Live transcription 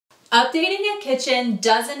Updating a kitchen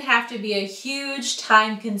doesn't have to be a huge,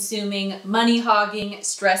 time-consuming, money-hogging,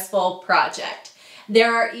 stressful project.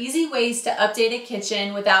 There are easy ways to update a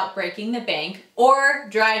kitchen without breaking the bank or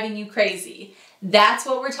driving you crazy. That's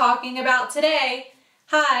what we're talking about today.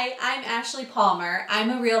 Hi, I'm Ashley Palmer. I'm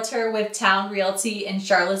a realtor with Town Realty in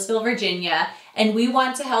Charlottesville, Virginia, and we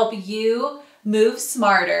want to help you move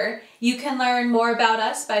smarter. You can learn more about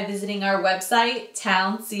us by visiting our website,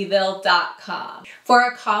 townseville.com. For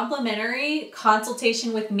a complimentary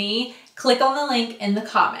consultation with me, click on the link in the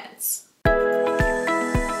comments.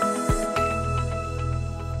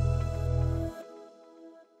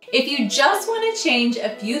 If you just want to change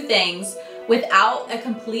a few things without a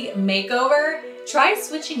complete makeover, try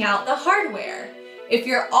switching out the hardware. If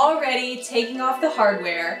you're already taking off the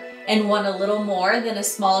hardware and want a little more than a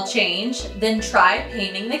small change, then try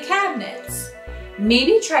painting the cabinets.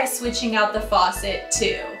 Maybe try switching out the faucet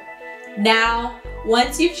too. Now,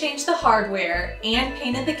 once you've changed the hardware and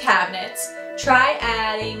painted the cabinets, try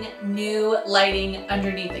adding new lighting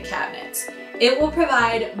underneath the cabinets. It will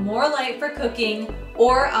provide more light for cooking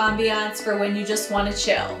or ambiance for when you just want to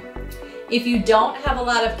chill. If you don't have a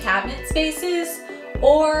lot of cabinet spaces,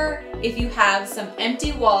 or if you have some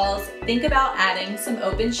empty walls, think about adding some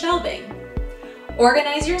open shelving.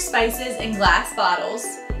 Organize your spices in glass bottles,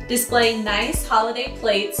 display nice holiday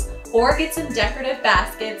plates, or get some decorative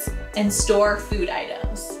baskets and store food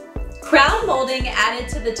items. Crown molding added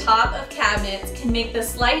to the top of cabinets can make the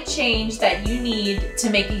slight change that you need to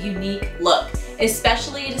make a unique look,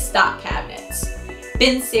 especially to stock cabinets.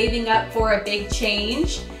 Been saving up for a big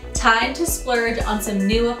change? Time to splurge on some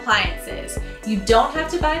new appliances. You don't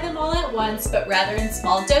have to buy them all at once, but rather in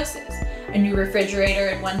small doses. A new refrigerator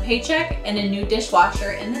in one paycheck and a new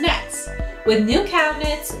dishwasher in the next. With new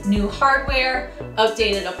cabinets, new hardware,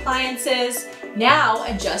 updated appliances, now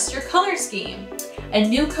adjust your color scheme. A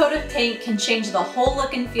new coat of paint can change the whole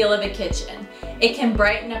look and feel of a kitchen. It can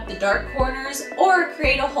brighten up the dark corners or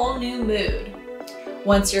create a whole new mood.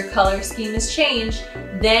 Once your color scheme is changed,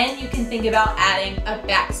 then you can think about adding a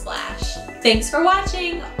backsplash. Thanks for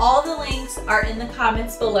watching. All the links are in the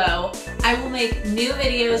comments below. I will make new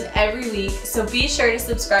videos every week, so be sure to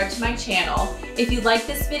subscribe to my channel. If you like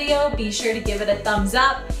this video, be sure to give it a thumbs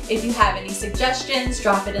up. If you have any suggestions,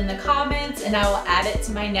 drop it in the comments and I will add it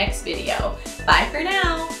to my next video. Bye for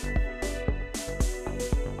now.